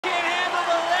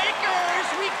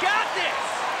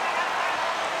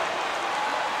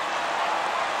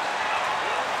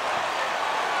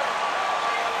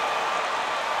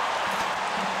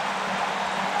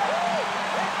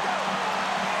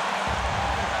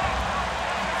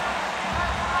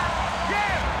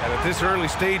And at this early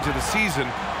stage of the season,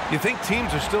 you think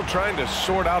teams are still trying to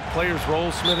sort out players'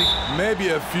 roles, Smitty? Maybe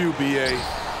a few, B.A.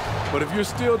 But if you're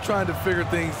still trying to figure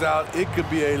things out, it could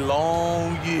be a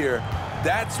long year.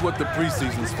 That's what the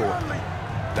preseason's for.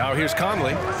 Now here's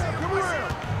Conley.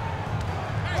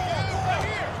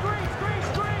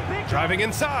 Driving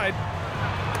inside.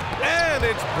 And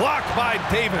it's blocked by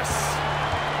Davis.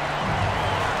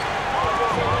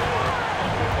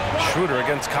 Schroeder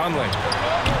against Conley.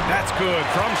 That's good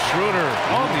from Schroeder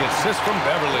on the assist from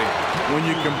Beverly. When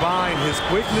you combine his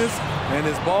quickness and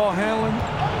his ball handling,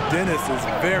 Dennis is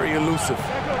very elusive.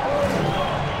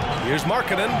 Here's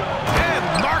Markkanen.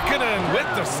 And Markkanen with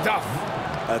the stuff.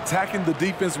 Attacking the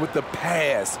defense with the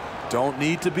pass. Don't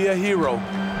need to be a hero.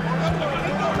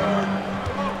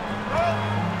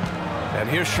 And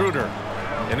here's Schroeder.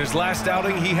 In his last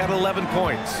outing, he had 11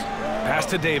 points. Pass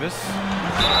to Davis.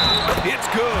 It's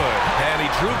good. And he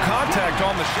drew contact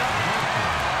on the shot.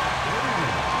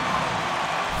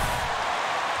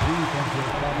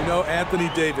 You know, Anthony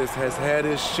Davis has had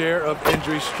his share of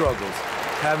injury struggles,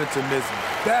 having to miss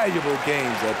valuable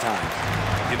games at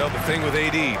times. You know, the thing with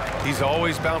AD, he's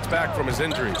always bounced back from his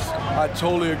injuries. I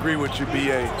totally agree with you,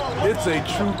 B.A. It's a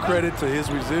true credit to his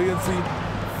resiliency,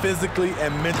 physically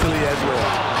and mentally as well.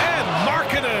 And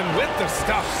Markkanen with the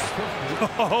stuff.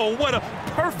 Oh, what a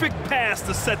perfect pass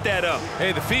to set that up.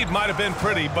 Hey, the feed might have been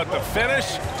pretty, but the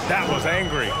finish, that was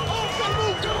angry.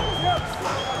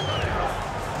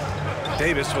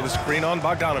 Davis with a screen on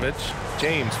Bogdanovich.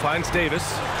 James finds Davis.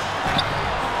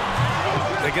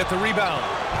 They get the rebound.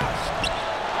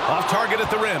 Off target at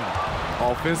the rim.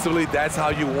 Offensively, that's how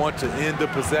you want to end the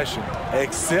possession,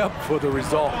 except for the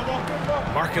result.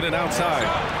 Markkanen outside.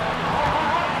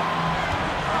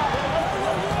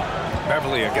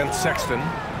 Beverly against Sexton.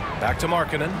 Back to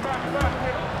Markkanen.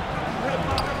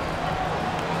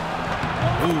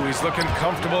 Ooh, he's looking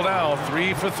comfortable now.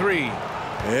 3 for 3.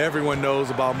 Everyone knows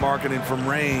about Markkanen from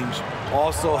range.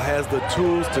 Also has the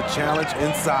tools to challenge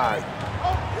inside.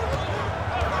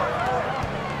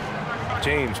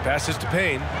 James passes to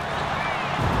Payne.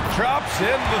 Drops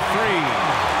in the 3.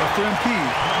 But for MP,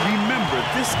 remember,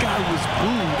 this guy was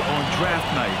booed on draft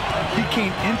night. He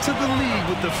came into the league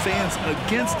with the fans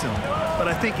against him, but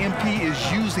I think MP is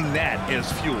using that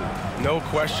as fuel. No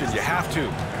question, you have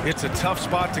to. It's a tough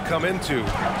spot to come into,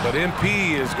 but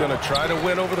MP is going to try to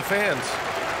win over the fans.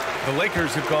 The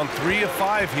Lakers have gone 3 of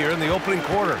 5 here in the opening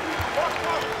quarter.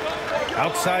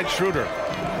 Outside Schroeder.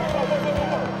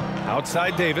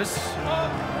 Outside Davis.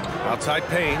 Outside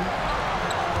Payne.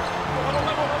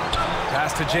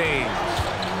 Pass to James.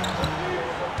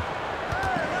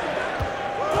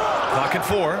 Clock at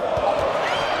 4.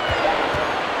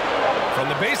 From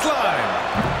the baseline.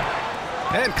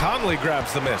 And Conley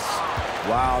grabs the miss.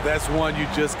 Wow, that's one you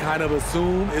just kind of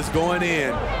assume is going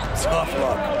in. Tough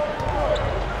luck.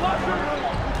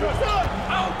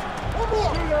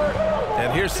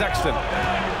 And here's Sexton.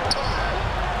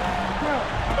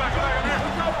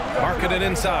 Markkanen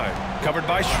inside. Covered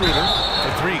by Schroeder.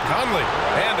 For 3, Conley.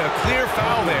 And a clear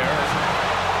foul there.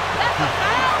 That's a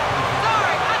foul?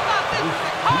 Sorry, I thought this was a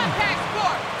contact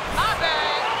sport. My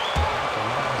bad.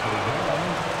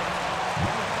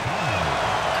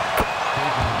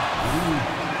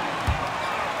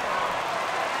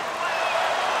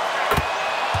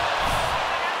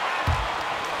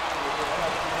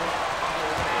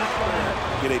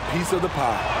 Get a piece of the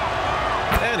pie.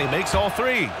 And he makes all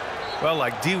 3. Well,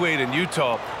 like D-Wade in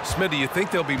Utah, Smith, do you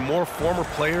think there'll be more former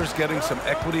players getting some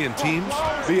equity in teams?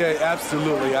 B.A.,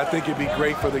 absolutely. I think it'd be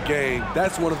great for the game.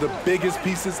 That's one of the biggest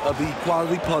pieces of the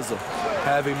equality puzzle,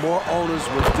 having more owners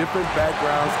with different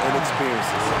backgrounds and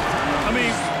experiences. I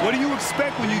mean, what do you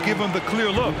expect when you give him the clear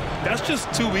look? That's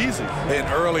just too easy. And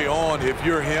early on, if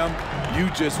you're him, you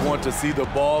just want to see the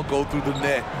ball go through the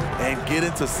net and get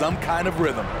into some kind of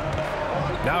rhythm.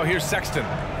 Now here's Sexton.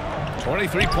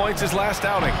 23 points his last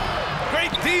outing.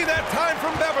 Great D that time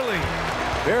from Beverly.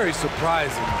 Very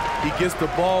surprising. He gets the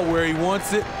ball where he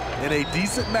wants it in a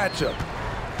decent matchup.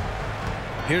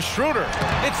 Here's Schroeder.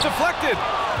 It's deflected.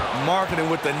 Markkanen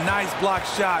with the nice block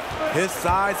shot. His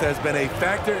size has been a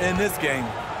factor in this game.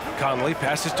 Conley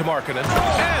passes to Markkanen.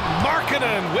 And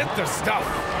Markkanen with the stuff.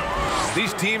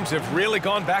 These teams have really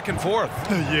gone back and forth.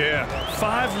 Yeah,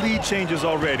 5 lead changes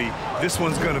already. This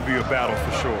one's going to be a battle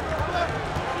for sure.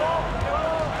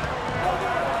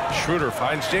 Schroeder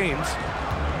finds James.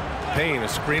 Payne, a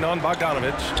screen on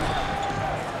Bogdanovich.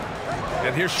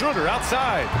 And here's Schroeder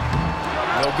outside.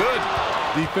 No good.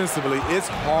 Defensively, it's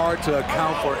hard to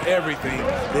account for everything.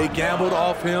 They gambled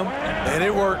off him, and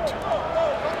it worked.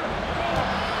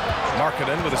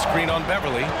 Markkanen with a screen on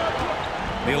Beverly.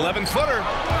 The 11-footer.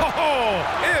 Oh,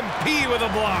 MP with a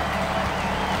block.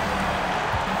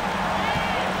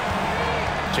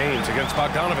 James against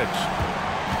Bogdanovich.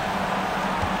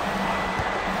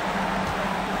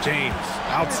 James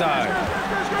outside.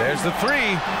 There's the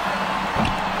three.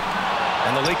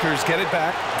 And the Lakers get it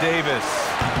back. Davis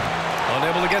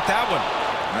unable to get that one.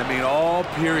 I mean, all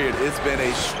period, it's been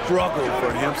a struggle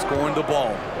for him scoring the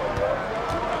ball.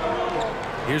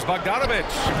 Here's Bogdanovich.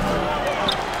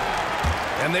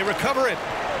 And they recover it.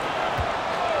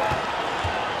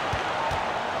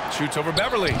 Shoots over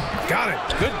Beverly. Got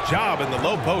it. Good job in the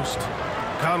low post.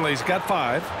 Conley's got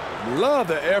 5. Love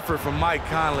the effort from Mike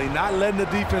Conley, not letting the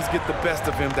defense get the best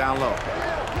of him down low.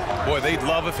 Boy, they'd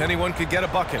love if anyone could get a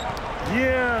bucket.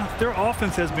 Yeah, their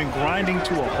offense has been grinding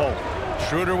to a halt.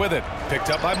 Schroeder with it. Picked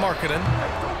up by Markkanen.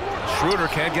 Schroeder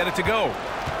can't get it to go.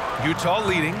 Utah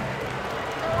leading.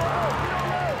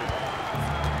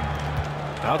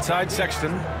 Outside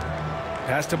Sexton.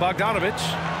 Pass to Bogdanovich.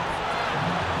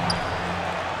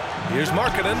 Here's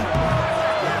Markkanen.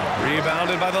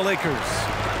 Rebounded by the Lakers.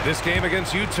 This game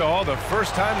against Utah, the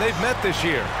first time they've met this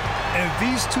year. And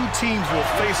these two teams will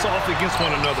face off against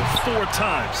one another 4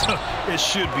 times. It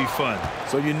should be fun.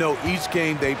 So you know each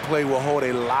game they play will hold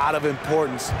a lot of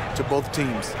importance to both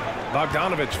teams.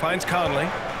 Bogdanovich finds Conley.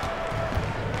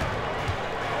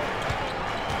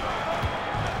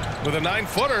 With a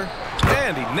 9-footer,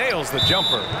 and he nails the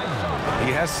jumper.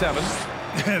 He has 7.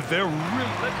 They're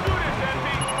really...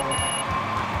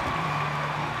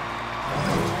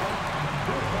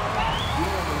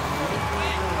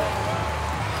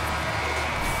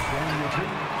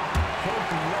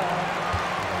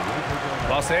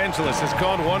 Los Angeles has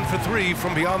gone 1 for 3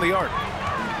 from beyond the arc.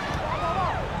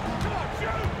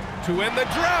 To end the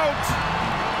drought.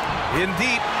 In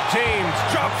deep, James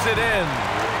drops it in.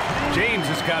 James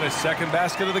has got his 2nd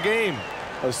basket of the game.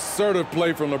 Assertive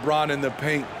play from LeBron in the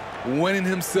paint, winning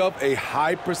himself a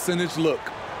high percentage look.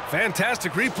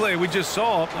 Fantastic replay we just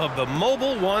saw of the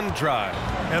Mobile 1 drive.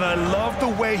 And I love the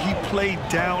way he played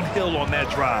downhill on that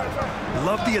drive.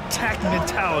 Love the attack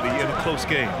mentality in a close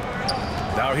game.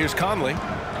 Now here's Conley.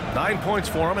 9 points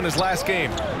for him in his last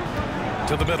game.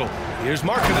 To the middle. Here's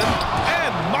Markkanen.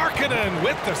 And Markkanen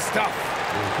with the stuff.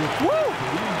 Woo!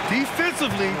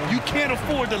 Defensively, you can't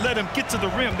afford to let him get to the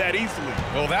rim that easily.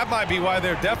 Well, that might be why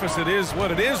their deficit is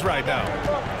what it is right now.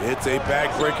 It's a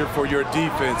backbreaker for your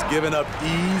defense, giving up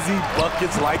easy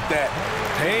buckets like that.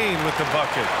 Payne with the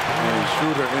bucket. And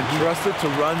Schroeder entrusted to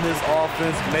run this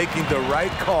offense, making the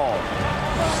right call.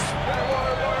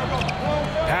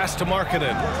 Pass to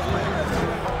Markkanen.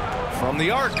 From the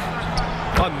arc.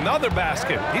 Another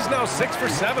basket. He's now 6 for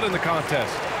 7 in the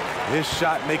contest. His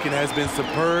shot making has been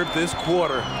superb this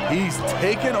quarter. He's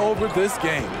taken over this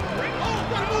game.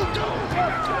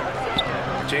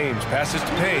 James passes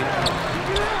to Payne.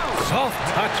 Soft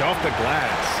touch off the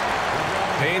glass.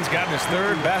 Payne's gotten his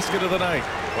 3rd basket of the night.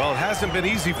 Well, it hasn't been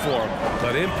easy for him,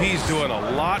 but MP's doing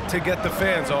a lot to get the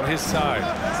fans on his side.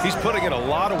 He's putting in a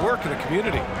lot of work in the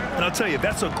community. And I'll tell you,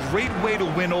 that's a great way to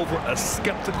win over a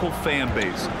skeptical fan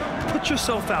base. Put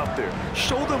yourself out there.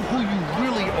 Show them who you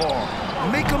really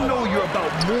are. Make them know you're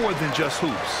about more than just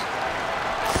hoops.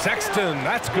 Sexton,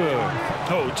 that's good.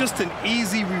 Oh, just an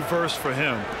easy reverse for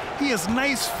him. He has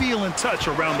nice feel and touch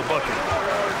around the bucket.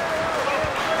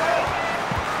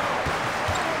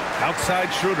 Outside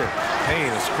Schroeder.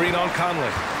 Payne, a screen on Conley.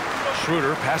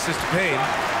 Schroeder passes to Payne.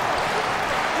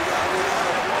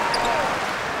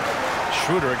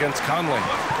 Schroeder against Conley.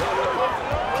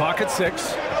 Clock at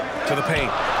 6. To the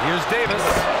paint. Here's Davis.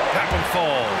 That one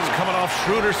falls. Coming off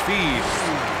Schroeder's feed.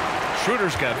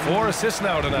 Schroeder's got 4 assists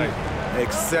now tonight.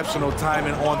 Exceptional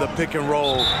timing on the pick and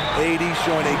roll. AD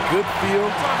showing a good feel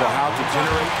for how to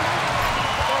generate.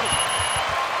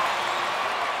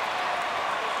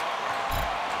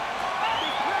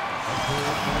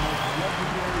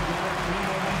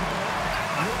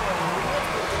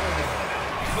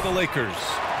 For the Lakers,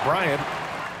 Bryant.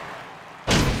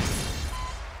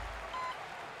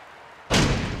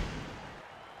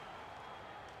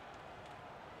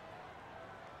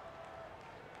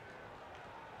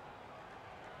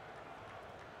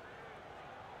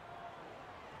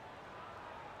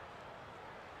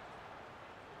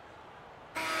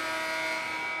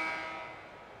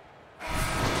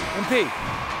 MP,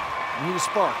 you need a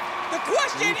spark. The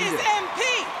question is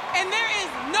MP, and there is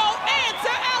no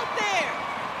answer out there.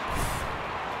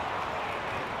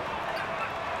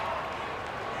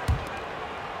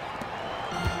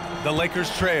 The Lakers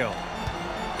trail.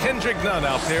 Kendrick Nunn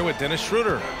out there with Dennis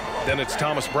Schroeder. Then it's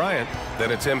Thomas Bryant.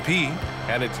 Then it's MP.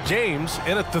 And it's James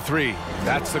in at the 3.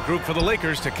 That's the group for the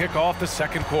Lakers to kick off the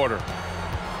 2nd quarter.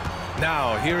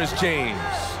 Now, here is James.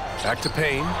 Back to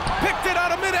Payne. Picked it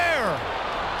out of midair.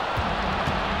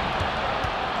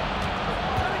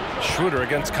 Schroeder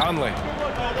against Conley.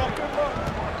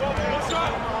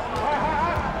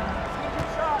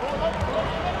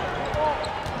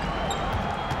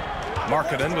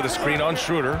 Markkanen with a screen on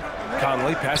Schroeder.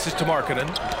 Conley passes to Markkanen.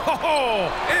 Oh,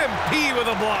 MP with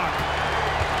a block.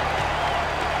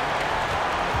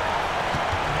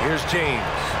 Here's James.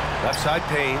 Left side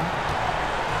Payne.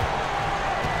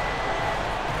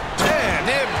 And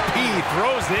MP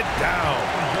throws it down.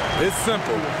 It's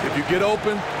simple. If you get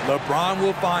open, LeBron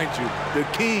will find you. The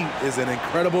king is an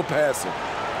incredible passer.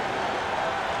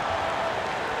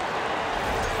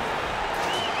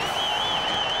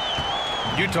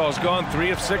 Utah's gone 3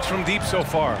 of 6 from deep so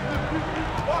far.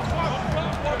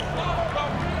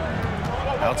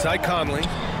 Outside Conley.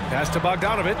 Pass to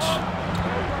Bogdanovich.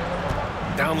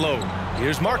 Down low.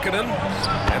 Here's Markkanen.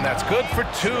 And that's good for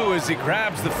 2 as he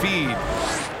grabs the feed.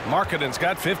 Markkanen's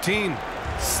got 15.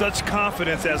 Such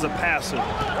confidence as a passer.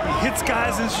 He hits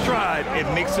guys in stride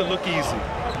and makes it look easy.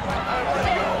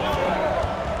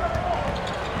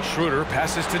 Schroeder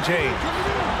passes to James.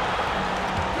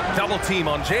 Double team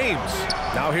on James.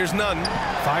 Now here's Nunn.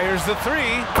 Fires the 3.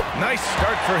 Nice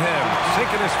start for him.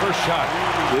 Sinking his first shot.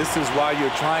 This is why you're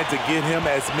trying to get him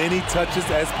as many touches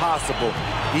as possible.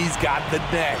 He's got the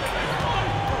neck.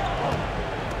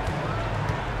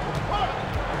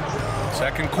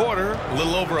 Second quarter, a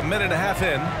little over a minute and a half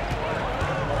in.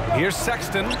 Here's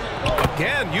Sexton.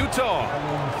 Again, Utah.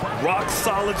 Rock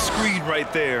solid screen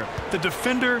right there. The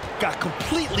defender got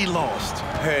completely lost.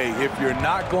 Hey, if you're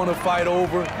not going to fight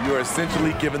over, you're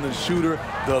essentially giving the shooter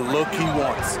the look he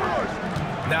wants.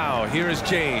 Now, here is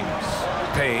James.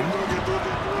 Payne.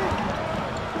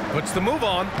 Puts the move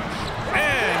on.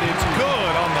 And it's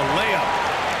good on the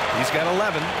layup. He's got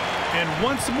 11. And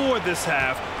once more this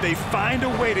half, they find a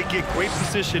way to get great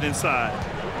position inside.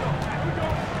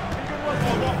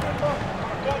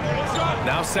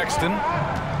 Now Sexton.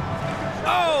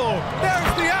 Oh,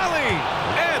 there's the alley.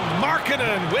 And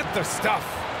Markkanen with the stuff.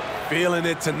 Feeling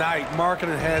it tonight.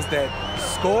 Markkanen has that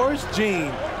scores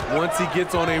gene. Once he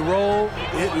gets on a roll,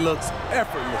 it looks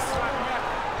effortless.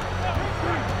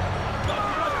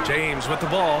 James with the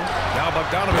ball. Now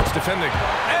Bogdanovich defending.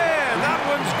 And that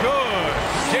one's good.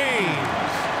 James.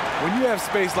 When you have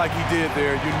space like he did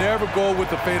there, you never go with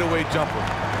the fadeaway jumper.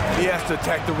 He has to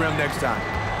attack the rim next time.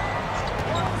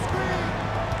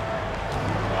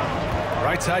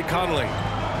 Right side Conley.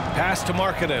 Pass to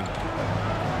Markkanen.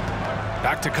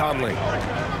 Back to Conley.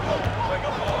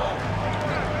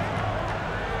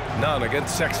 Nunn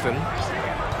against Sexton.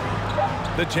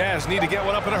 The Jazz need to get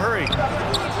one up in a hurry.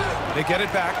 They get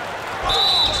it back.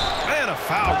 And a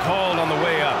foul called on the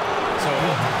way up. So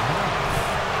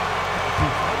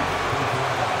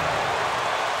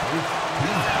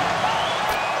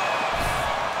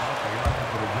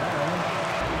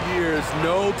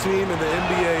no team in the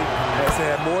NBA has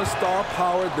had more star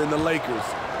power than the Lakers.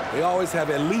 They always have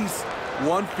at least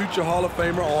one future Hall of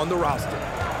Famer on the roster.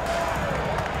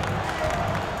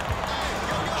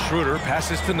 Schroeder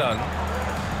passes to Nunn.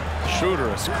 Schroeder,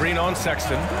 a screen on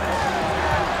Sexton.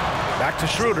 Back to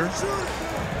Schroeder.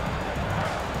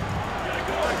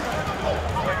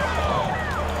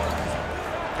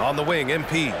 On the wing,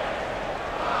 MP.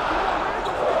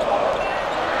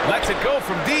 Lets it go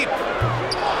from deep.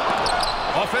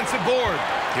 Offensive board.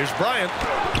 Here's Bryant.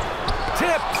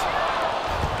 Tipped.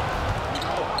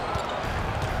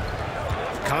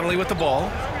 Conley with the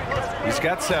ball. He's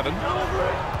got 7.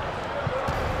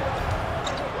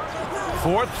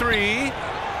 4-3.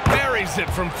 Buries it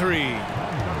from 3.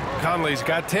 Conley's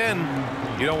got 10.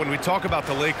 You know, when we talk about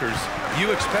the Lakers,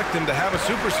 you expect them to have a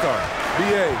superstar.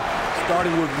 B.A.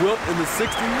 starting with Wilt in the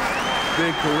 60s,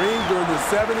 then Kareem during the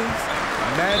 70s,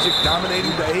 Magic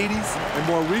dominating the 80s, and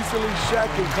more recently Shaq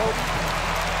and Kobe.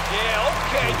 Yeah,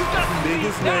 okay, you got the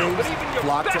biggest now, names but even your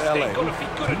flock to best LA. ain't gonna be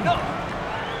good enough.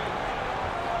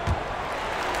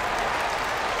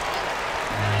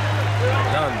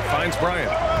 Nunn finds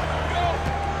Bryant.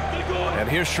 And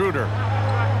here's Schroeder.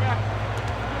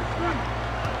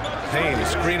 Payne, a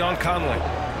screen on Conley.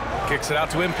 Kicks it out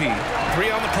to MP.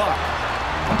 3 on the clock.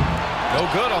 No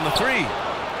good on the 3.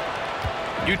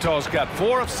 Utah's got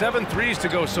 4 of 7 threes to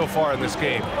go so far in this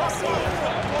game.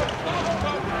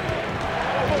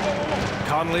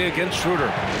 Conley against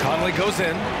Schroeder. Conley goes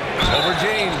in. Over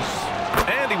James.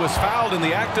 And he was fouled in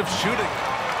the act of shooting.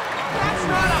 That's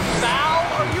not a foul.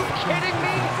 Are you kidding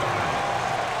me?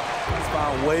 He's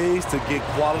found ways to get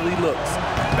quality looks.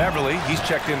 Beverly, he's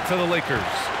checked in for the Lakers.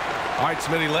 All right,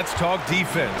 Smitty, let's talk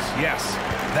defense. Yes,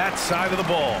 that side of the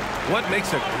ball. What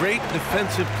makes a great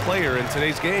defensive player in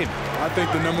today's game? I think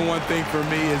the number one thing for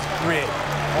me is grit.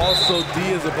 Also,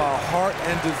 D is about heart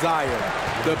and desire.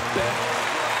 The best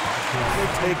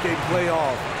will take a play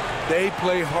off. They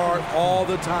play hard all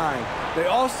the time. They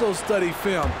also study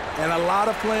film, and a lot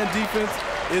of playing defense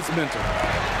is mental.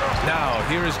 Now,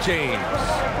 here is James.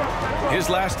 His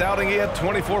last outing, he had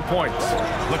 24 points.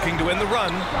 Looking to win the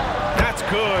run. That's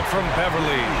good from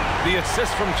Beverly. The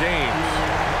assist from James.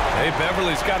 Hey,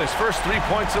 Beverly's got his first 3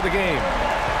 points of the game.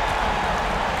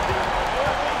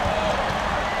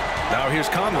 Now here's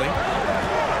Conley.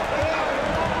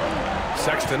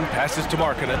 Sexton passes to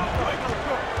Markkanen.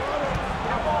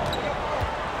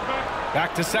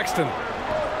 Back to Sexton.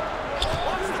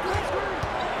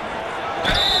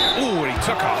 Ooh, and he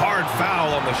took a hard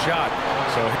foul on the shot.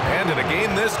 So, and in a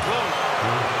game this close.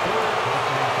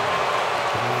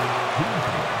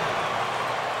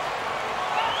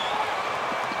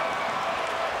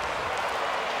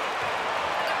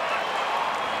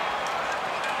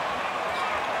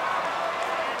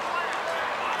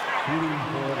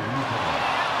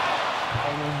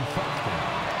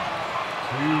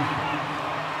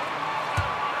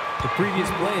 The previous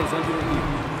play is under review.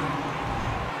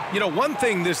 You know, one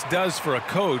thing this does for a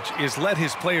coach is let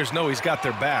his players know he's got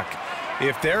their back.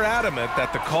 If they're adamant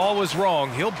that the call was wrong,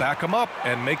 he'll back them up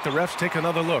and make the refs take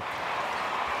another look.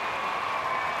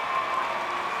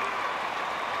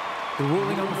 The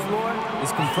ruling on the floor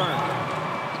is confirmed.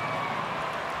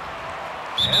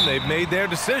 And they've made their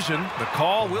decision. The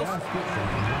call will... Let's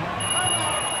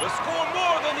score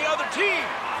more than the other team.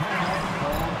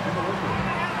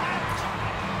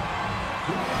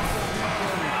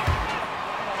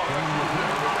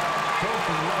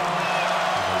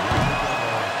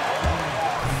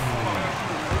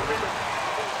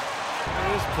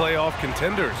 Playoff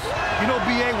contenders. You know,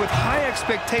 B.A., with high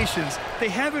expectations, they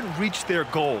haven't reached their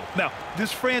goal. Now,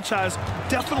 this franchise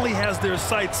definitely has their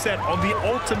sights set on the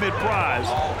ultimate prize,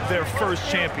 their first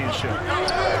championship.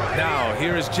 Now,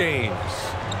 here is James.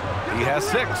 He has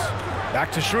 6.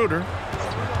 Back to Schroeder.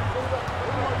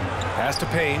 Pass to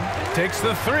Payne. Takes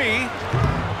the 3.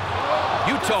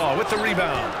 Utah with the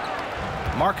rebound.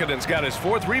 Markkanen's got his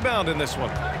 4th rebound in this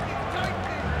one.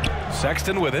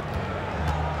 Sexton with it.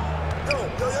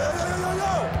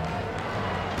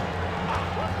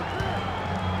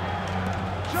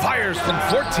 Fires from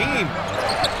 14.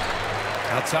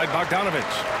 Outside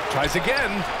Bogdanovich. Tries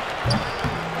again.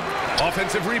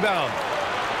 Offensive rebound.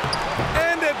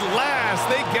 And at last,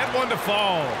 they get one to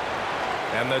fall.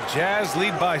 And the Jazz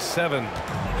lead by 7.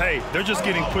 Hey, they're just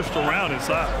getting pushed around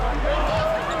inside.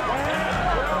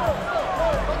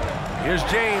 Here's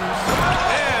James.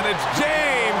 And it's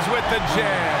James with the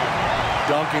jam.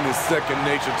 Dunking is second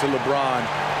nature to LeBron.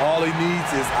 All he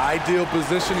needs is ideal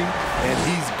positioning, and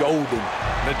he's golden.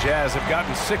 The Jazz have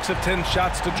gotten 6 of 10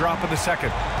 shots to drop in the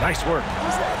second. Nice work.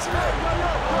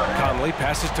 Conley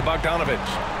passes to Bogdanovich.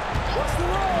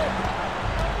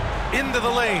 Into the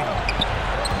lane.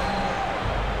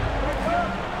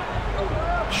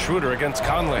 Schroeder against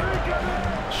Conley.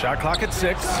 Shot clock at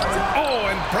 6. Oh,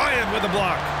 and Bryant with the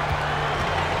block.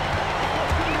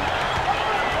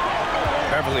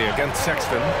 Beverly against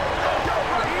Sexton.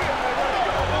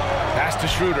 Pass to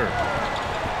Schroeder.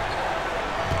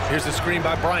 Here's the screen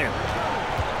by Bryant.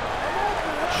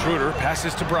 Schroeder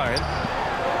passes to Bryant.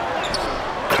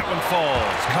 That one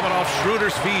falls. Coming off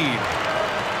Schroeder's feed.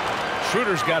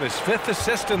 Schroeder's got his 5th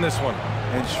assist in this one.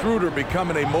 And Schroeder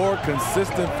becoming a more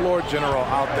consistent floor general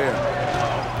out there.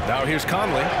 Now here's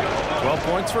Conley. 12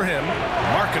 points for him.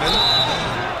 Markkanen.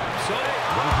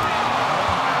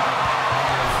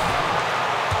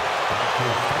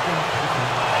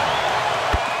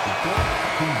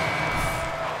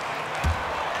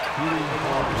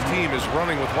 His team is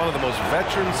running with one of the most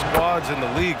veteran squads in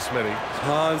the league, Smitty.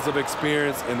 Tons of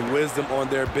experience and wisdom on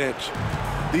their bench.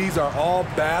 These are all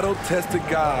battle-tested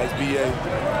guys, B.A.,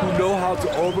 who know how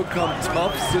to overcome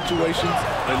tough situations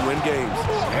and win games.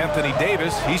 Anthony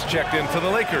Davis, he's checked in for the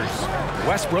Lakers.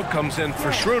 Westbrook comes in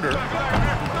for Schroeder.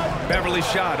 Beverly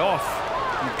shot off.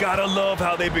 You gotta love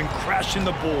how they've been crashing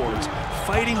the boards,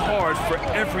 fighting hard for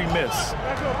every miss.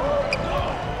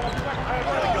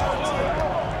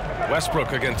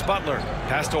 Westbrook against Butler.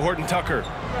 Pass to Horton Tucker.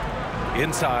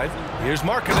 Inside, here's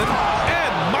Markkanen.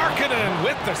 And Markkanen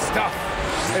with the stuff.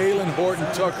 Taylor Horton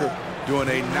Tucker doing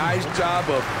a nice job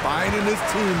of finding his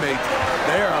teammates.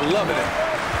 They are loving it.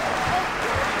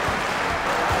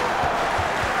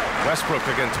 Westbrook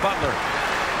against Butler.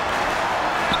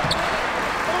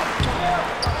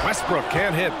 Westbrook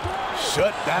can't hit.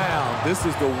 Shut down. This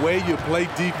is the way you play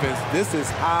defense. This is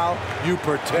how you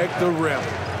protect the rim.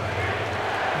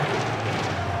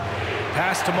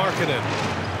 Pass to Markkanen.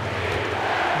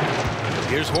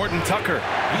 Here's Horton Tucker.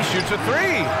 He shoots a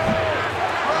three.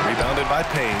 Rebounded by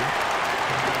Payne.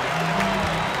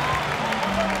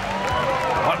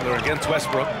 Butler against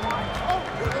Westbrook.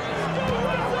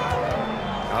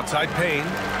 Outside Payne.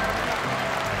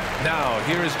 Now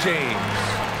here is James.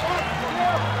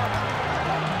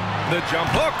 The jump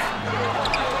hook.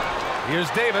 Here's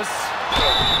Davis.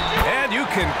 And you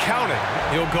can count it.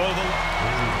 He'll go to the...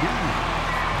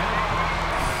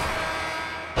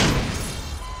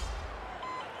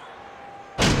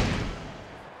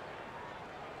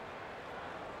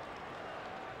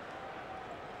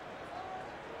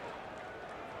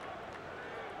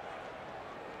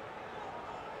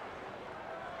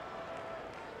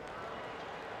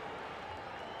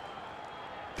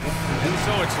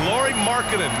 So it's Lauri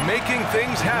Markkanen making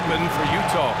things happen for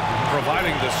Utah,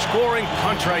 providing the scoring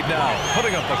punch right now,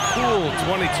 putting up a cool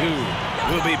 22.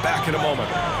 We'll be back in a moment.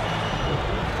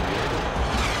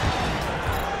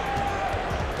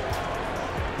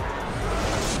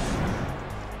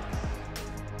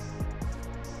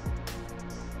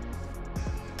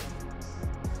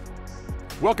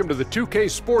 Welcome to the 2K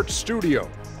Sports Studio.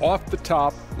 Off the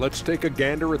top, let's take a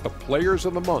gander at the Players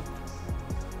of the Month.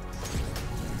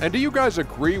 And do you guys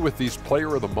agree with these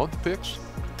Player of the Month picks?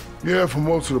 Yeah, for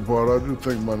most of the part, I do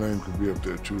think my name could be up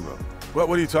there too, though.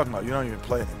 What are you talking about? You don't even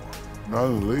play anymore. Not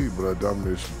in the league, but I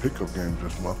dominated some pickup games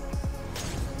this month.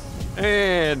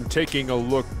 And taking a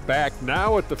look back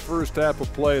now at the first half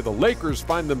of play, the Lakers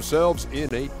find themselves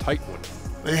in a tight one.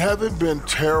 They haven't been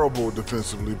terrible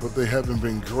defensively, but they haven't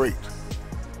been great.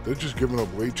 They're just giving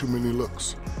up way too many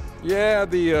looks. Yeah,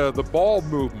 the ball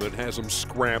movement has them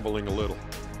scrambling a little.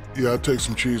 Yeah, I'd take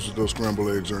some cheese with those scrambled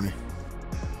eggs, Ernie.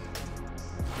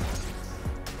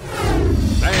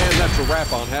 And that's a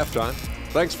wrap on halftime.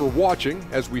 Thanks for watching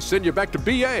as we send you back to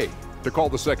BA to call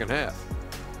the second half.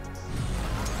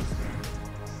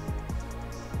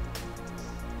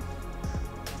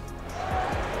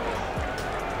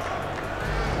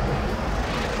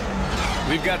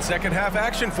 We've got second half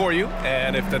action for you,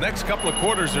 and if the next couple of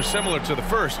quarters are similar to the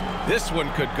first, this one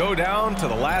could go down to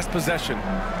the last possession.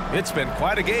 It's been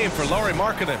quite a game for Lauri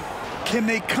Markkanen. Can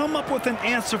they come up with an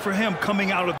answer for him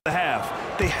coming out of the half?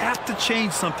 They have to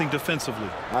change something defensively.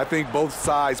 I think both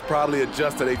sides probably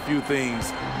adjusted a few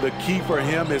things. The key for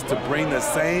him is to bring the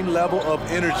same level of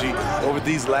energy over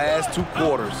these last two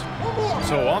quarters.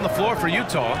 So on the floor for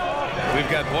Utah, we've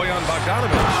got Bojan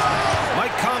Bogdanovic.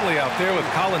 Mike Conley out there with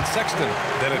Colin Sexton.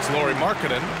 Then it's Lauri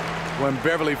Markkanen. When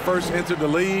Beverly first entered the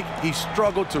league, he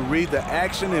struggled to read the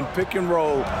action in pick and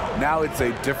roll. Now it's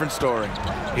a different story.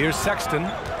 Here's Sexton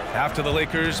after the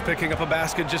Lakers picking up a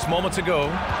basket just moments ago.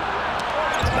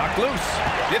 Knocked loose.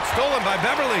 It's stolen by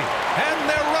Beverly. And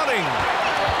they're running.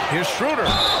 Here's Schroeder.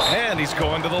 And he's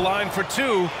going to the line for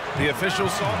two. The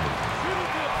officials saw him.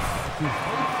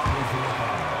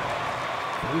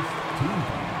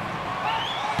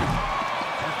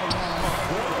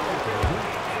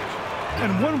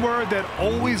 And one word that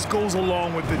always goes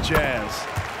along with the Jazz,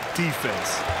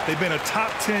 defense. They've been a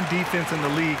top 10 defense in the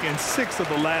league in 6 of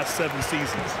the last 7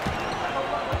 seasons.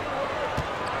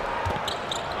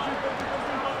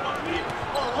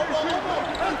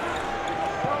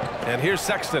 And here's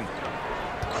Sexton.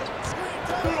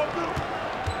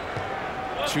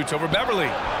 Shoots over Beverly.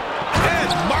 And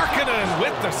Markkanen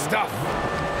with the stuff.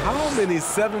 How many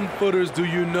 7-footers do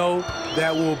you know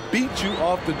that will beat you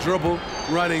off the dribble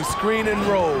running screen and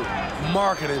roll?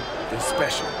 Markkanen is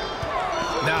special.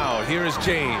 Now, here is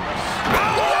James.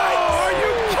 Oh, are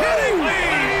you kidding me?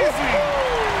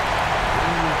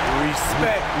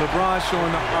 Respect. LeBron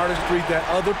showing the artistry that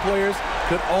other players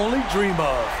could only dream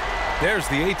of. There's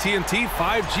the AT&T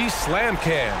 5G Slam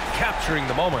Cam, capturing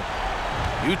the moment.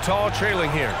 Utah trailing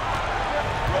here.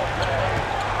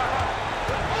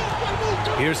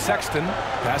 Here's Sexton.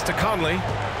 Pass to Conley.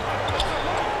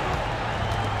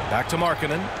 Back to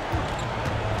Markkanen.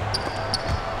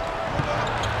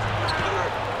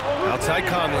 Outside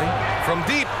Conley. From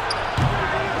deep.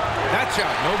 That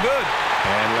shot, no good.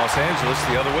 And Los Angeles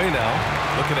the other way now.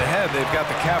 Looking ahead, they've got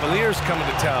the Cavaliers coming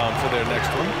to town for their next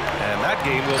one. And that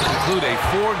game will conclude a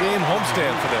 4-game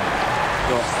homestand for them.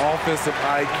 The offensive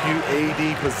IQ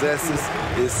AD possesses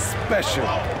is special.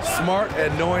 Smart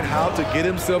at knowing how to get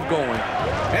himself going.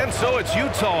 And so it's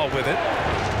Utah with it.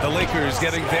 The Lakers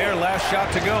getting their last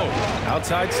shot to go.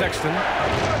 Outside Sexton.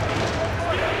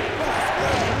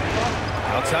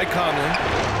 Outside Conley.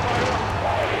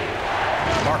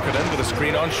 Markkanen. Markkanen with a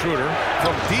screen on Schroeder.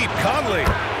 From deep, Conley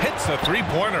hits a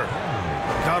three-pointer.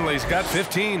 Conley's got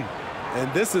 15.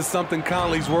 And this is something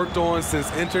Conley's worked on since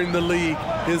entering the league,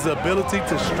 his ability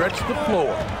to stretch the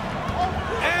floor.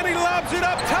 And he lobs it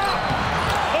up top.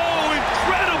 Oh,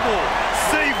 incredible!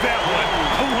 Save that one.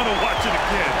 I want to watch it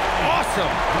again.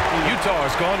 Awesome. Utah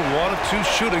has gone 1 of 2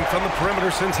 shooting from the perimeter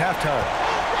since halftime.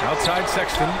 Outside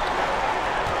Sexton.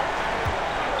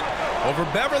 Over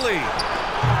Beverly.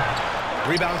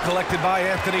 Rebound collected by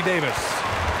Anthony Davis.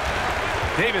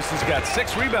 Davis has got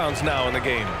 6 rebounds now in the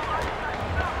game.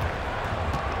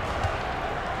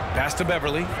 Pass to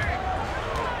Beverly.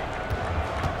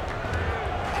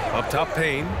 Up top,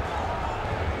 Payne.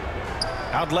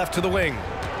 Out left to the wing.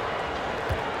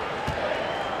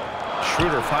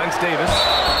 Schroeder finds Davis.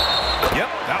 Yep,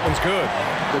 that one's good.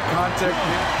 The contact.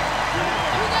 You guys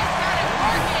got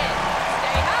it. Work it.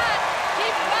 Stay hot.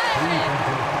 Keep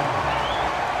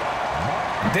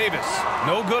firing. Davis,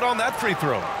 no good on that free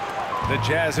throw. The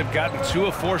Jazz have gotten 2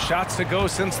 of 4 shots to go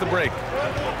since the break.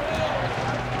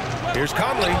 Here's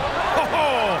Conley.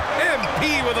 Oh,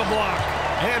 MP with a block.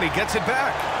 And he gets it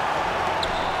back.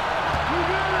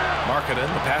 Markkanen,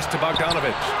 the pass to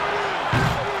Bogdanovic.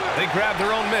 They grab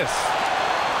their own miss.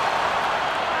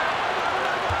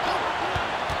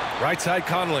 Right side,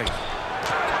 Conley.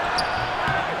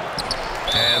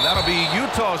 And that'll be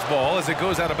Utah's ball as it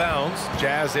goes out of bounds.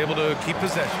 Jazz able to keep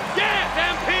possession. Yes,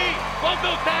 MP! Both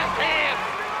those fast hands!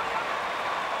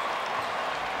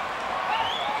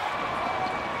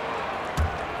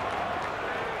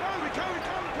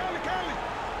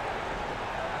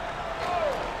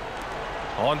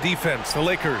 On defense, the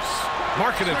Lakers.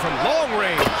 Markkanen from long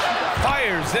range.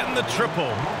 Fires in the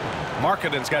triple.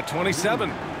 Markkanen's got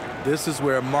 27. This is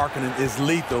where Markkanen is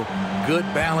lethal. Good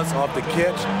balance off the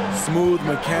catch, smooth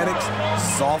mechanics,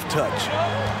 soft touch.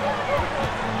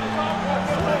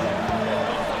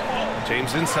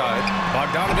 James inside.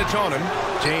 Bogdanovic on him.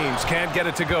 James can't get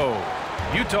it to go.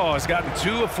 Utah has gotten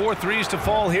 2 of 4 threes to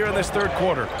fall here in this third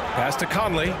quarter. Pass to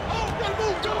Conley.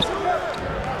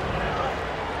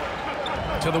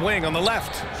 To the wing on the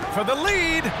left for the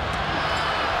lead.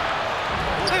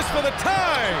 This for the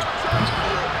tie.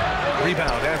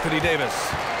 Rebound, Anthony Davis.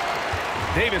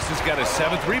 Davis has got his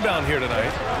 7th rebound here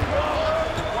tonight.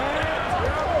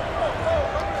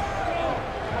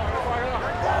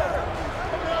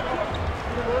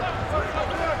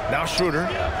 Now Schroeder.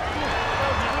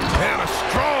 And a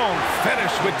strong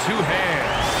finish with 2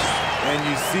 hands. And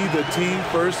you see the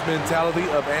team-first mentality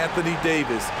of Anthony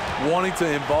Davis, wanting to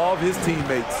involve his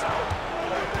teammates.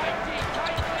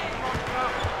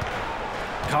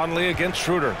 Conley against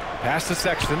Schroeder. Pass to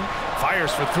Sexton.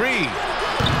 Fires for 3.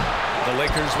 The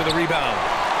Lakers with a rebound.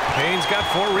 Payne's got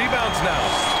 4 rebounds now.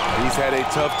 He's had a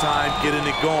tough time getting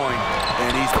it going,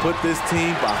 and he's put this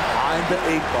team behind the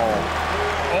 8 ball.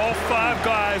 All 5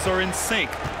 guys are in sync.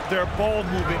 Their ball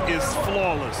movement is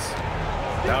flawless.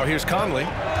 Now here's Conley.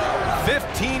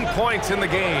 15 points in the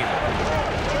game.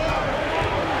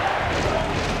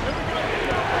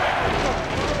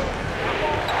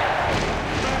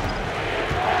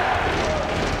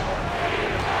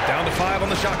 Down to 5 on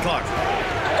the shot clock.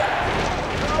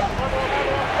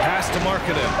 Pass to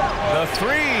Markkanen. The 3.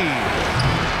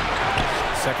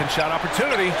 Second shot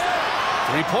opportunity.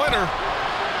 3-pointer.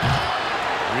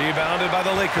 Rebounded by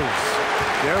the Lakers.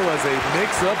 There was a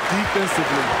mix-up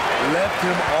defensively. Left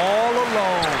him all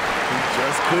alone. He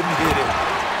just couldn't hit it.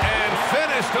 And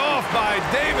finished off by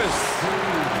Davis.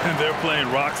 And they're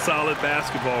playing rock-solid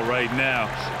basketball right now.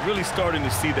 Really starting to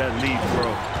see that lead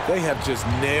grow. They have just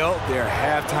nailed their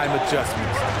halftime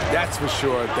adjustments. That's for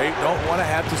sure. They don't want to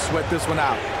have to sweat this one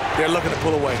out. They're looking to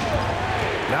pull away.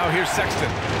 Now here's Sexton.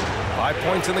 5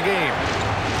 points in the game.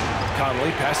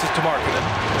 Conley passes to Markkanen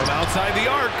from outside the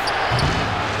arc.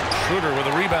 Schroeder with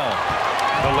a rebound.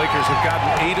 The Lakers have gotten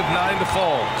 8 of 9 to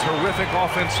fall. Terrific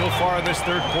offense so far in this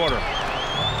third quarter.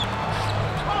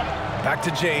 Back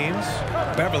to James.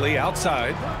 Beverly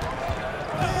outside.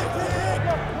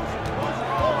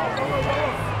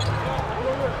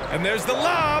 And there's the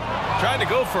lob. Trying to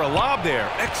go for a lob there.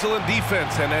 Excellent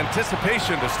defense and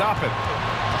anticipation to stop it.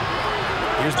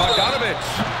 Here's Bogdanovic.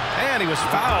 And he was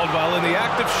fouled while in the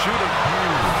act of shooting.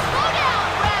 Slow down,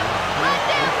 Brad. Let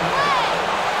them play.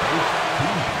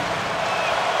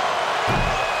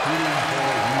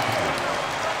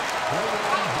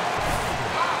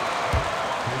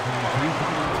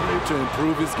 To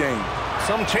improve his game.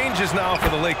 Some changes now for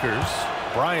the Lakers.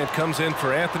 Bryant comes in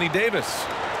for Anthony Davis.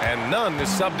 And Nunn is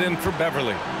subbed in for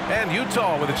Beverly. And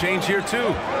Utah with a change here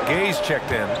too. Gay's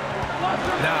checked in.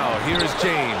 Now here is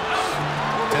James.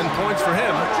 10 points for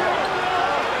him.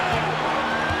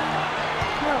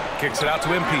 Kicks it out to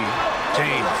MP.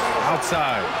 James,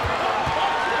 outside.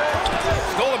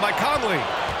 Stolen by Conley.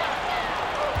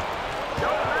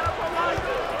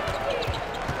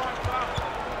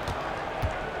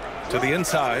 To the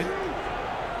inside.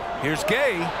 Here's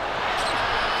Gay.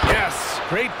 Yes,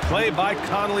 great play by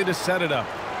Conley to set it up.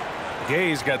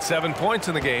 Gay's got 7 points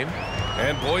in the game.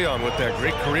 And Boyan with that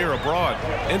great career abroad.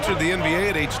 Entered the NBA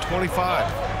at age 25.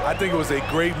 I think it was a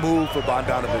great move for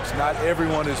Bogdanovich. Not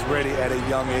everyone is ready at a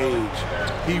young age.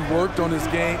 He worked on his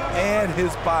game and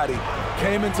his body.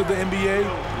 Came into the NBA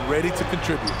ready to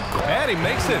contribute. And he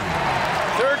makes it.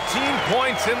 13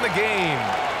 points in the game.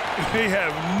 They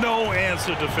have no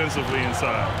answer defensively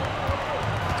inside.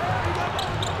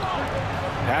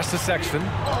 Pass to Sexton.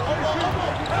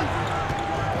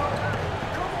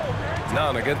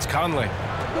 None against Conley.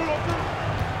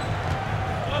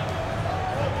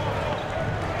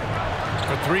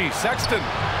 For three, Sexton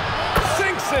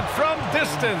sinks it from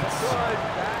distance.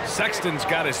 Sexton's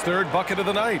got his third bucket of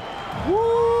the night.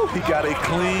 Woo! He got a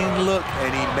clean look,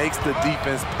 and he makes the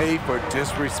defense pay for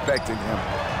disrespecting him.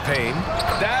 Payne.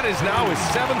 That is now his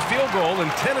 7th field goal in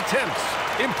 10 attempts.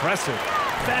 Impressive.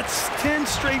 That's 10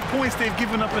 straight points they've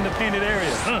given up in the painted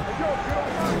area.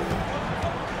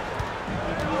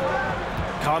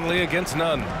 Conley against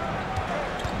Nunn.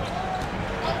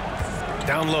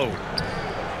 Down low.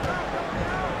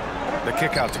 The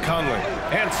kick out to Conley.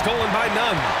 And stolen by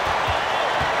Nunn.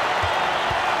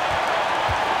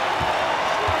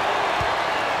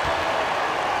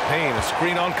 Payne, a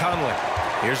screen on Conley.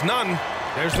 Here's Nunn.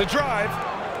 There's the drive.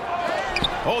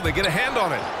 Oh, they get a hand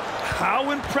on it.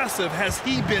 How impressive has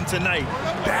he been tonight,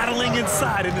 battling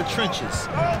inside in the trenches?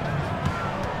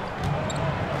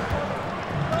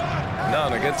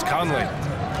 Nunn against Conley.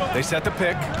 They set the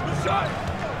pick.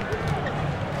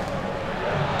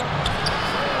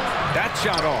 That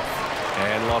shot off.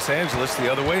 And Los Angeles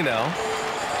the other way now.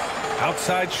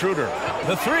 Outside Schroeder.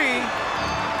 The three.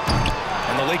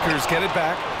 And the Lakers get it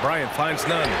back. Bryant finds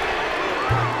Nunn.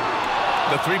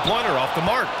 The three-pointer off the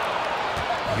mark.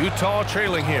 Utah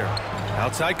trailing here.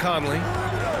 Outside Conley.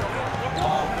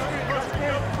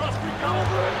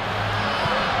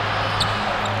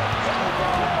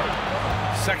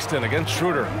 Sexton against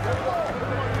Schroeder.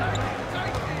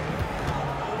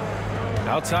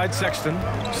 Outside Sexton.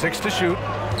 6 to shoot.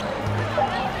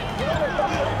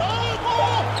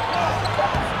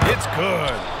 It's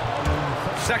good.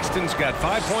 Sexton's got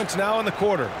 5 points now in the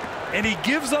quarter. And he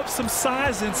gives up some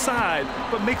size inside,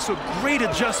 but makes a great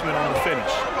adjustment on the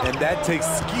finish. And that takes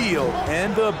skill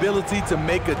and the ability to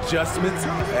make adjustments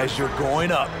as you're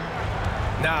going up.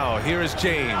 Now, here is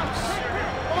James.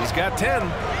 He's got 10.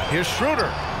 Here's Schroeder.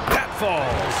 That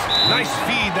falls. Nice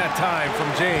feed that time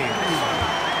from James.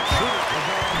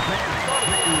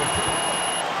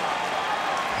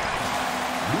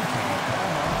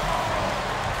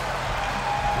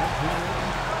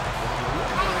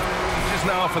 Just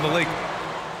now for the Lakers.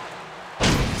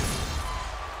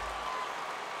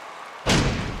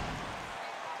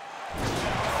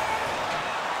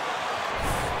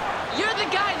 You're the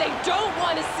guy they don't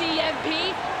want to see,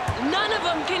 MP. None of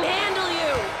them can handle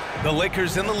you. The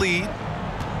Lakers in the lead.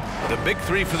 The big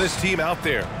three for this team out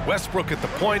there. Westbrook at the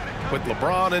point with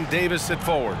LeBron and Davis at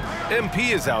forward.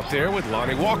 MP is out there with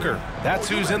Lonnie Walker. That's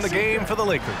who's in the game for the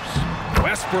Lakers.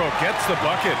 Westbrook gets the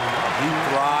bucket. He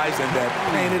thrives in that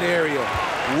painted area.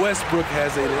 Westbrook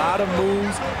has a lot of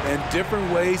moves and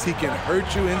different ways he can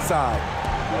hurt you inside.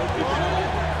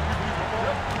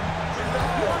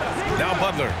 Now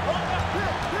Butler.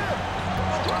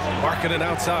 Marking it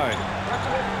outside.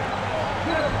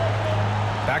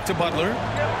 Back to Butler.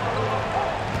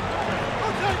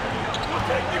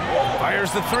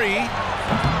 Fires the three.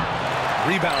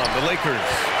 Rebound, the Lakers.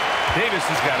 Davis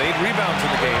has got 8 rebounds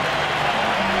in the game.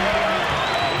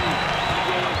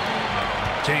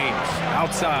 James,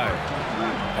 outside.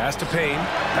 Pass to Payne.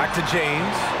 Back to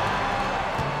James.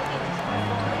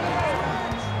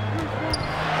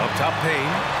 Up top,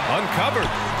 Payne. Uncovered.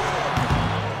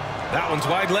 That one's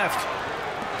wide left.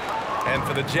 And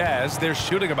for the Jazz, they're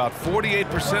shooting about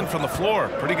 48% from the floor.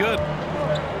 Pretty good.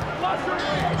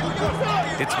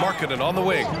 It's Markkanen on the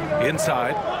wing.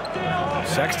 Inside.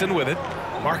 Sexton with it.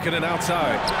 Markkanen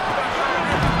outside.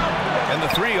 And the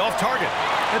three off target.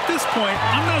 At this point,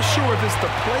 I'm not sure if it's the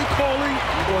play calling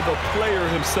or the player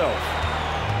himself.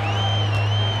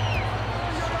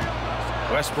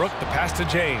 Westbrook, the pass to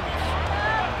James.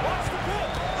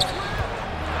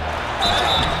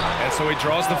 And so he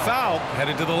draws the foul,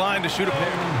 headed to the line to shoot a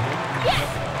pair. Yes,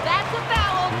 that's a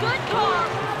foul. Good call.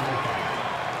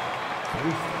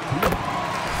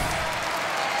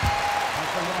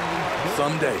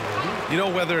 Someday, You know,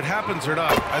 whether it happens or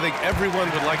not, I think everyone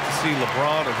would like to see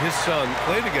LeBron and his son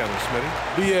play together, Smitty.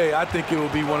 BA, I think it will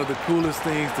be one of the coolest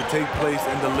things to take place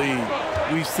in the league.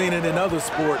 We've seen it in other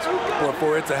sports, but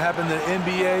for it to happen in the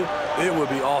NBA, it would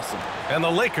be awesome. And the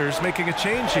Lakers making a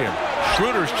change here.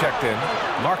 Schroeder's checked in.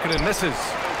 Markkanen misses.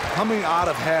 Coming out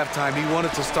of halftime, he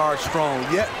wanted to start strong,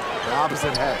 yet the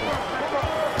opposite happened.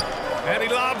 And he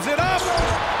lobs it up.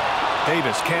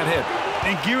 Davis can't hit.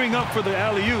 And gearing up for the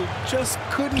alley-oop, just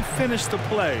couldn't finish the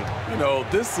play. You know,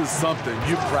 this is something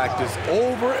you practice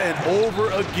over and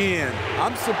over again.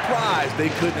 I'm surprised they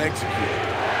couldn't execute.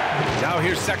 Now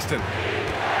here's Sexton.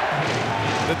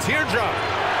 The teardrop.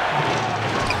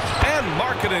 And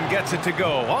Markkanen gets it to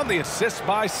go on the assist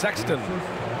by Sexton.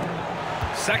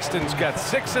 Sexton's got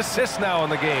 6 assists now in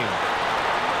the game.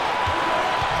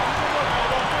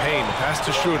 Payne, pass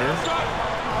to Schroeder.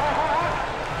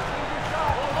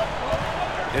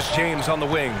 It's James on the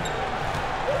wing.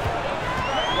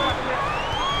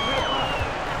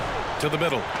 To the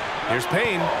middle. Here's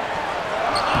Payne.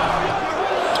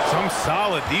 Some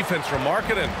solid defense from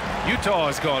Markkanen. Utah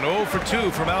has gone 0 for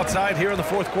 2 from outside here in the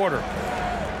fourth quarter.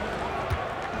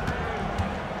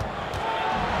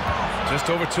 Just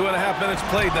over 2.5 minutes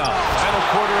played now. Final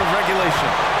quarter of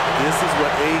regulation. This is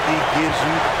what AD gives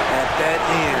you at that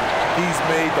end. He's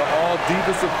made the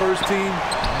all-defensive first team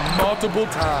multiple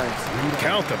times.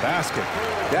 Count the basket.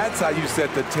 That's how you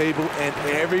set the table, and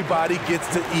everybody gets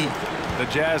to eat. The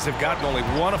Jazz have gotten only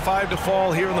 1 of 5 to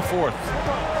fall here in the fourth.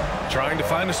 Trying to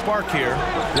find a spark here.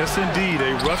 Yes, indeed.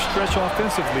 A rough stretch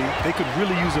offensively. They could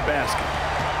really use a basket.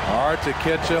 Hard to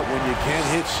catch up when you can't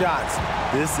hit shots.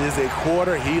 This is a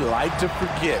quarter he liked to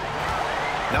forget.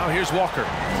 Now here's Walker.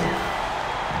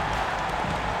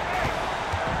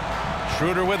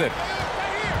 Schroeder with it.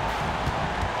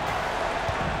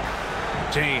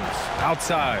 James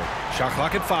outside. Shot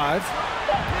clock at 5.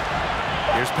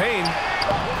 Here's Payne.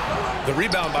 The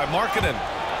rebound by Markkanen.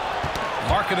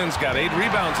 Markkanen's got 8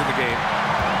 rebounds in the game.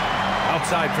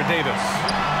 Outside for Davis.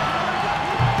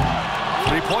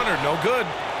 Three-pointer, no good.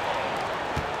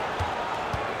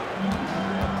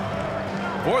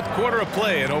 Fourth quarter of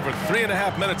play, and over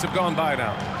 3.5 minutes have gone by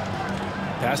now.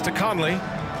 Pass to Conley.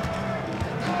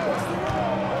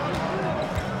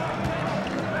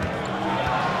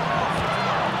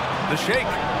 The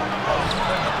shake.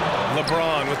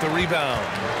 LeBron with the rebound.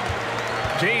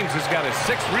 James has got his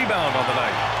 6th rebound on the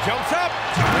night. Jumps up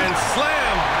and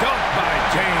slam dunk by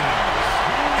James.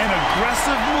 An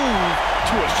aggressive move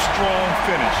to a strong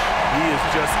finish. He is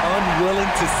just unwilling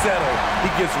to settle.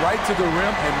 He gets right to the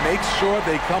rim and makes sure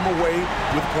they come away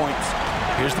with points.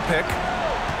 Here's the pick.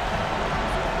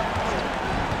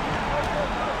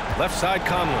 Left side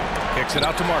Conley. Kicks it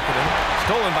out to Markkanen.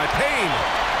 Stolen by Payne.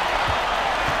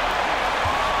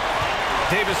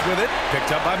 Davis with it.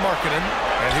 Picked up by Markkanen.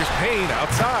 And here's Payne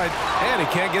outside. And he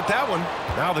can't get that one.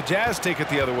 Now the Jazz take it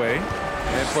the other way.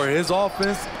 And for his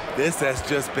offense, this has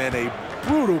just been a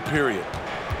brutal period.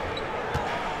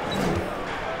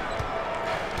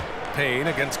 Payne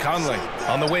against Conley.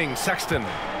 On the wing, Sexton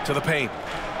to the paint.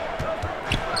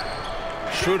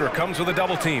 Schroeder comes with a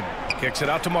double team. Kicks it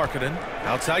out to Markkanen.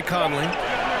 Outside Conley.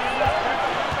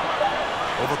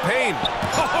 Over Payne.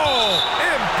 Oh!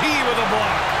 MP with a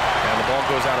block. And the ball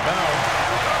goes out of bounds.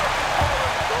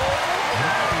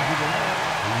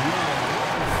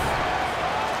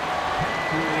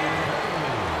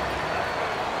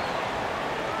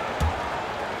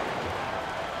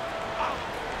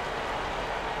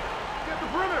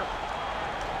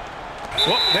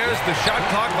 Well, there's the shot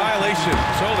clock violation,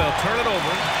 so they'll turn it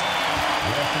over.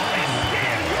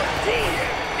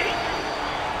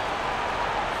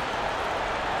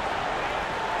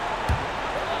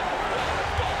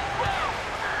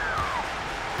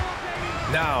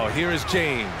 Now, here is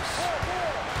James.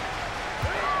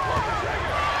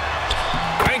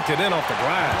 Banked it in off the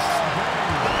glass.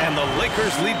 And the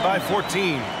Lakers lead by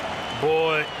 14.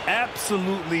 Boy,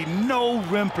 absolutely no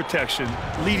rim protection,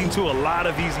 leading to a lot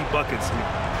of easy buckets here.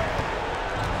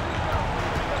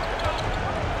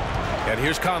 And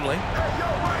here's Conley.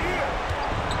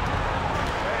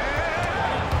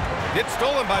 It's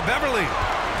stolen by Beverly.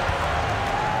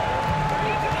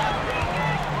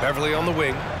 Beverly on the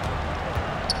wing.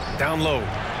 Down low.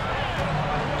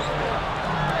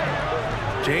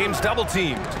 James double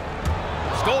teamed.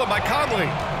 Stolen by Conley.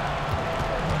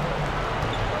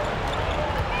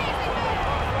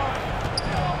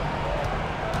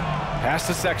 Pass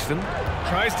to Sexton.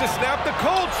 Tries to snap the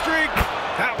cold streak.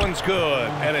 That one's good.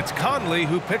 And it's Conley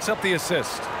who picks up the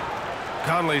assist.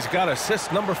 Conley's got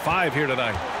assist number 5 here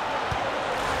tonight.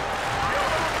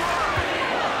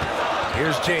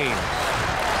 Here's James.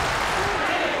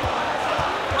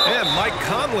 And Mike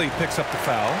Conley picks up the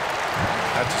foul.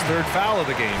 That's his third foul of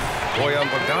the game. Bojan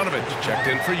Bogdanovic checked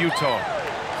in for Utah.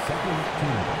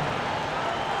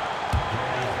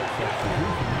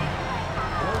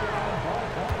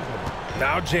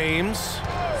 Now James.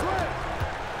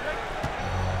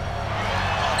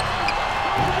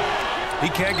 He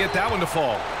can't get that one to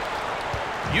fall.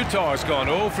 Utah has gone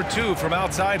 0 for 2 from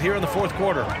outside here in the fourth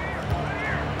quarter.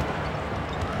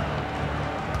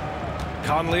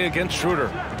 Conley against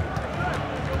Schroeder.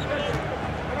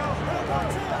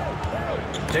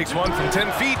 Takes one from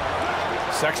 10 feet.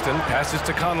 Sexton passes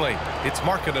to Conley. It's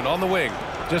Markkanen on the wing.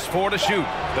 Just 4 to shoot.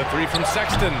 The 3 from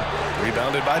Sexton.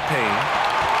 Rebounded by Payne.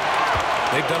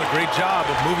 They've done a great job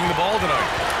of moving the ball tonight.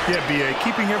 Yeah, B.A.,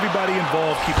 keeping everybody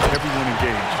involved, keeping everyone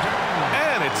engaged.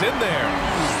 And it's in there.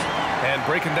 And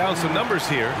breaking down some numbers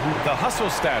here, the hustle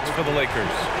stats for the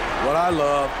Lakers. What I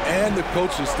love, and the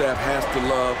coaching staff has to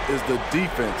love, is the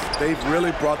defense. They've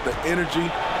really brought the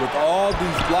energy with all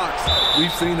these blocks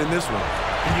we've seen in this one.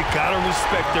 And you gotta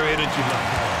respect their energy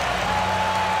level.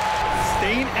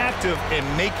 Staying active and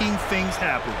making things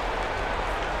happen.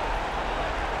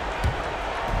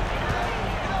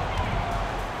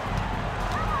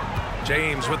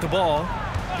 James with the ball.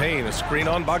 Payne, a screen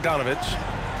on Bogdanovic.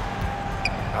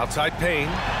 Outside Payne.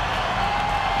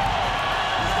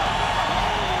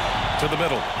 To the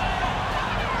middle.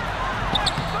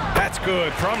 That's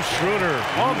good from Schroeder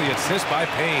on the assist by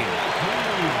Payne.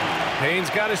 Payne's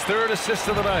got his third assist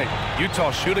of the night.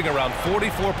 Utah shooting around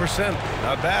 44%.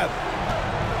 Not bad.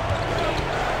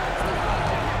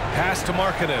 Pass to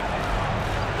Markkanen.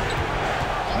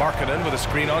 Markkanen with a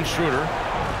screen on Schroeder.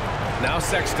 Now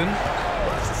Sexton.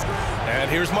 And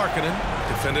here's Markkanen,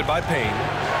 defended by Payne.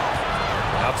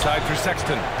 Outside for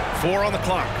Sexton. 4 on the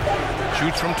clock.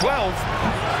 Shoots from 12.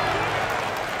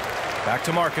 Back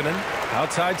to Markkanen.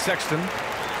 Outside Sexton.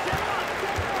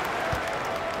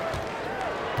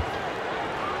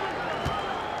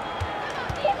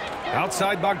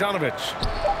 Outside Bogdanovic.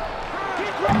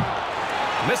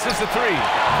 Misses the 3.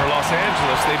 For Los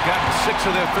Angeles, they've gotten 6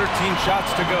 of their 13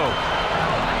 shots to go.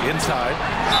 Inside.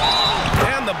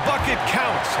 And the bucket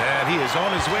counts. And he is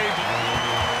on his way.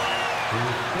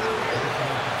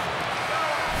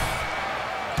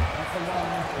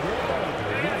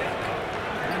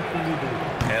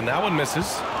 And that one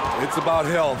misses. It's about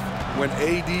health. When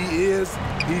AD is,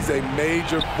 he's a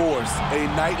major force. A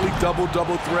nightly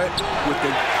double-double threat with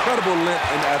incredible length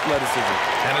and athleticism.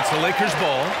 And it's the Lakers'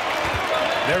 ball.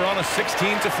 They're on a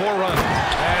 16-4 run.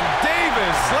 And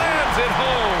Davis slams it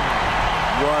home.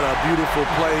 What a beautiful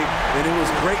play, and it was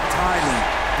great timing.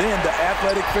 Then the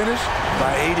athletic finish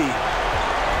by AD.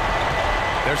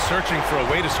 They're searching for a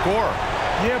way to score.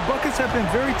 Yeah, buckets have been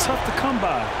very tough to come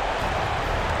by.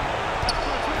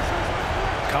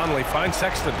 Conley finds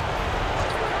Sexton.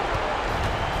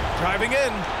 Driving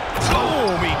in.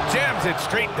 Boom! He jams it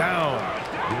straight down.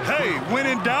 Hey, when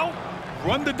in doubt,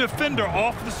 run the defender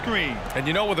off the screen. And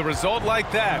you know, with a result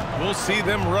like that, we'll see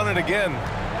them run it again.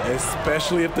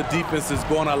 Especially if the defense is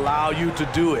going to allow you to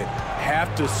do it.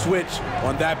 Have to switch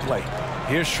on that play.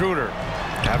 Here's Schroeder.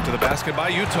 After the basket by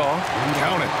Utah.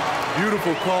 Count it.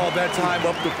 Beautiful call that time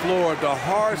up the floor. The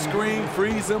hard screen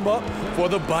frees him up for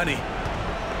the bunny.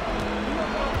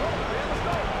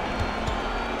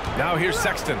 Now here's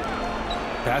Sexton.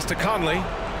 Pass to Conley.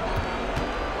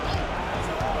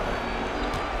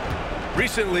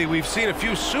 Recently, we've seen a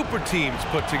few super teams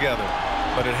put together,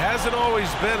 but it hasn't always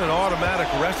been an automatic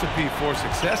recipe for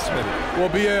success, Smitty. Well,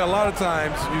 B.A., a lot of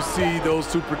times you see those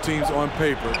super teams on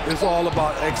paper. It's all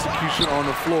about execution on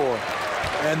the floor.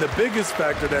 And the biggest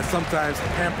factor that sometimes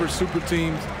hampers super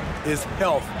teams is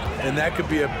health, and that could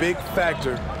be a big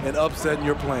factor in upsetting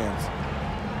your plans.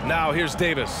 Now here's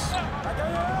Davis.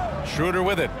 Schroeder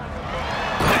with it.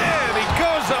 And he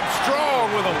goes up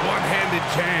strong with a one-handed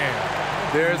jam.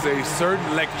 There's a certain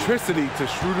electricity to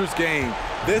Schroeder's game,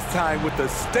 this time with a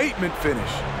statement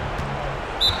finish.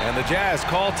 And the Jazz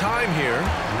call time here.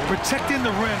 Protecting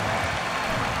the rim.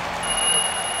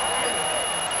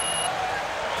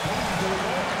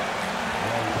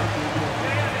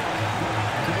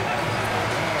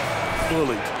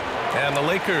 Bullied. And the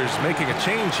Lakers making a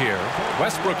change here.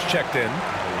 Westbrook's checked in.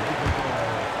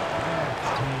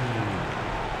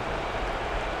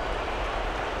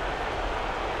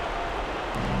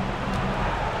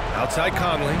 Outside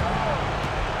Conley.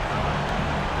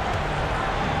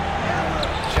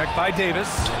 Check by Davis.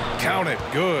 Count it.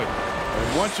 Good.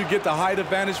 And once you get the height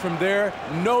advantage from there,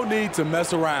 no need to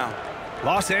mess around.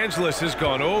 Los Angeles has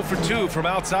gone 0 for 2 from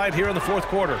outside here in the fourth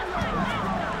quarter.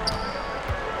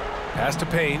 Pass to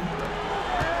Payne.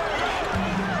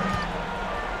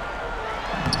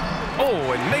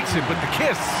 Oh, and makes it with the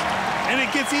kiss. And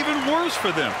it gets even worse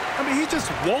for them. I mean, he just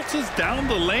waltzes down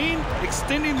the lane,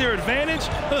 extending their advantage.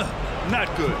 Not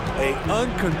good. An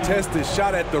uncontested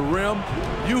shot at the rim.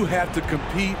 You have to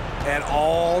compete at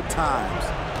all times.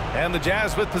 And the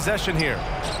Jazz with possession here.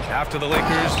 After the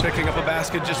Lakers picking up a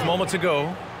basket just moments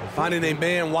ago. Finding a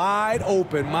man wide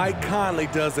open, Mike Conley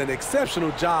does an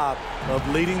exceptional job of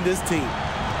leading this team.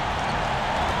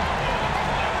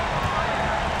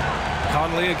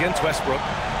 Conley against Westbrook.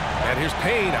 And here's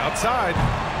Payne outside.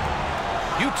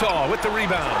 Utah with the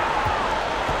rebound.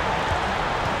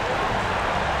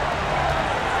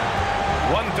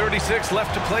 1:36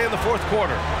 left to play in the fourth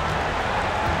quarter.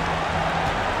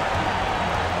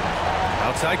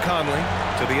 Outside Conley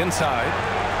to the inside.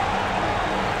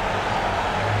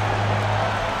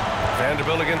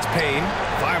 Vanderbilt against Payne.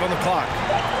 5 on the clock.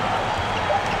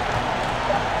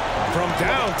 From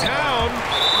downtown,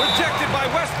 rejected by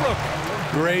Westbrook.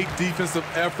 Great defensive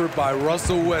effort by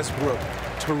Russell Westbrook.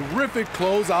 Terrific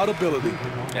closeout ability.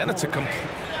 And it's a complete.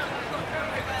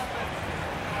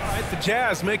 All right, the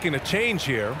Jazz making a change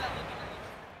here.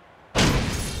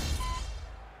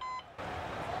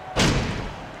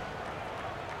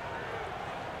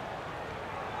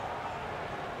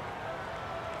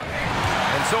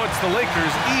 And so it's the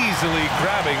Lakers easily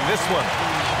grabbing this one.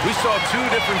 We saw two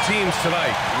different teams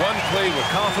tonight. One played with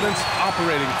confidence,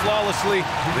 operating flawlessly.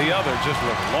 The other just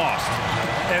looked lost.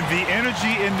 And the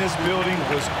energy in this building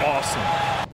was awesome.